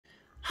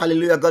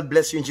Hallelujah. God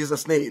bless you in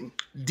Jesus' name.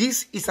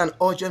 This is an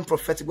urgent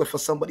prophetic word for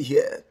somebody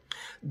here.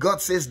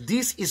 God says,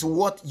 this is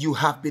what you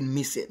have been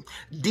missing.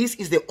 This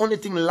is the only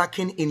thing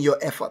lacking in your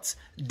efforts.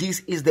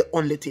 This is the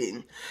only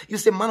thing. You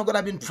say, man of God,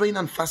 I've been praying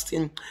and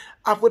fasting.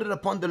 I've waited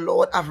upon the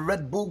Lord. I've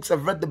read books.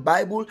 I've read the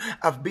Bible.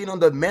 I've been on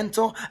the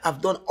mentor.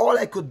 I've done all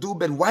I could do,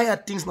 but why are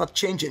things not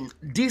changing?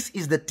 This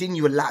is the thing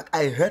you lack.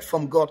 I heard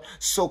from God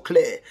so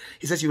clear.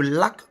 He says you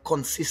lack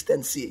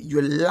consistency.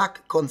 You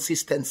lack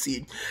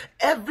consistency.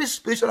 Every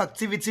spiritual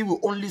activity will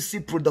only see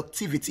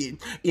productivity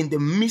in the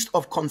midst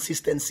of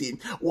consistency.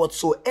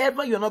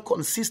 Whatsoever you're not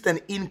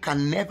consistent in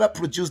can never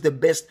produce the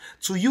best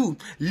to you.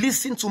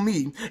 Listen to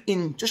me.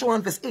 In Joshua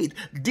 1 verse 8,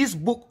 this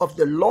book of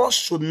the law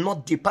should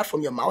not depart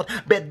from your mouth,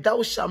 but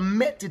thou shalt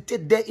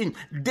meditate therein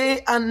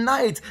day and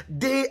night,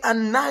 day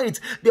and night.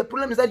 The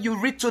problem is that you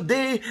read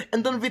today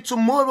and don't read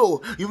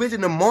tomorrow. You read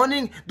in the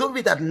morning, don't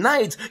read at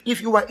night.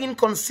 If you are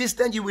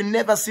inconsistent, you will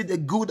never see the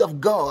good of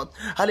God.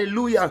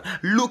 Hallelujah.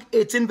 Luke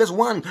 18 verse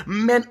 1,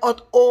 men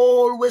ought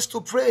always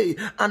to pray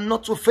and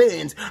not to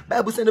faint.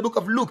 Bible says in the book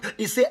of Luke,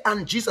 it says,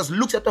 and Jesus,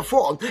 Luke chapter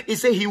 4, it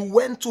says he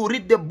went to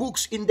read the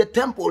books in the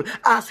temple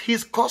as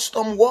his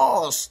custom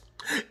was.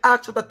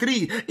 Acts chapter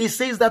 3, it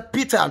says that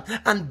Peter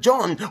and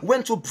John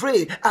went to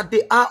pray at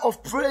the hour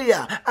of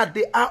prayer. At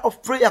the hour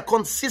of prayer,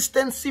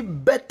 consistency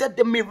bettered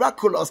the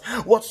miraculous.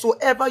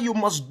 Whatsoever you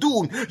must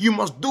do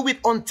it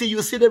until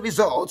you see the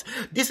result.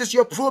 This is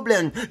your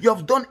problem. You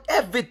have done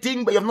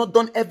everything, but you have not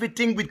done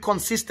everything with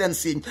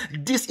consistency.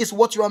 This is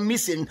what you are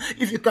missing.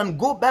 If you can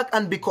go back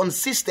and be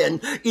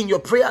consistent in your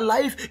prayer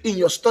life, in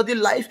your study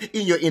life,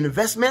 in your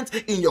investment,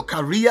 in your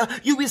career,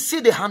 you will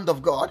see the hand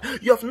of God.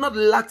 You have not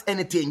lacked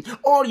anything.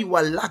 All you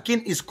are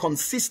lacking is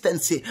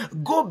consistency.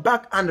 Go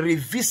back and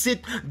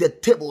revisit the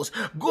tables.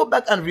 Go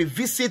back and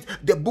revisit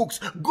the books.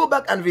 Go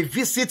back and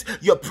revisit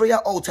your prayer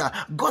altar.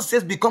 God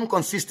says become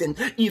consistent.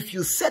 If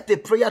you set a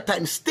prayer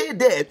time, stay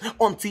there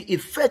until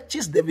it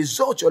fetches the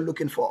result you're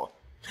looking for.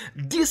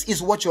 This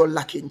is what you're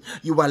lacking.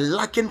 You are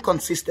lacking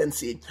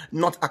consistency,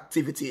 not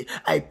activity.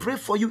 I pray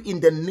for you in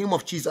the name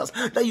of Jesus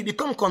that you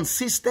become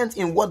consistent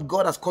in what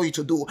God has called you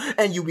to do,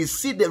 and you will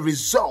see the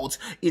result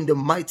in the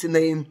mighty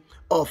name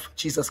of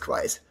Jesus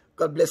Christ.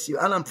 God bless you,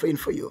 and I'm praying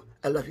for you.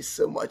 I love you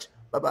so much.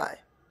 Bye-bye.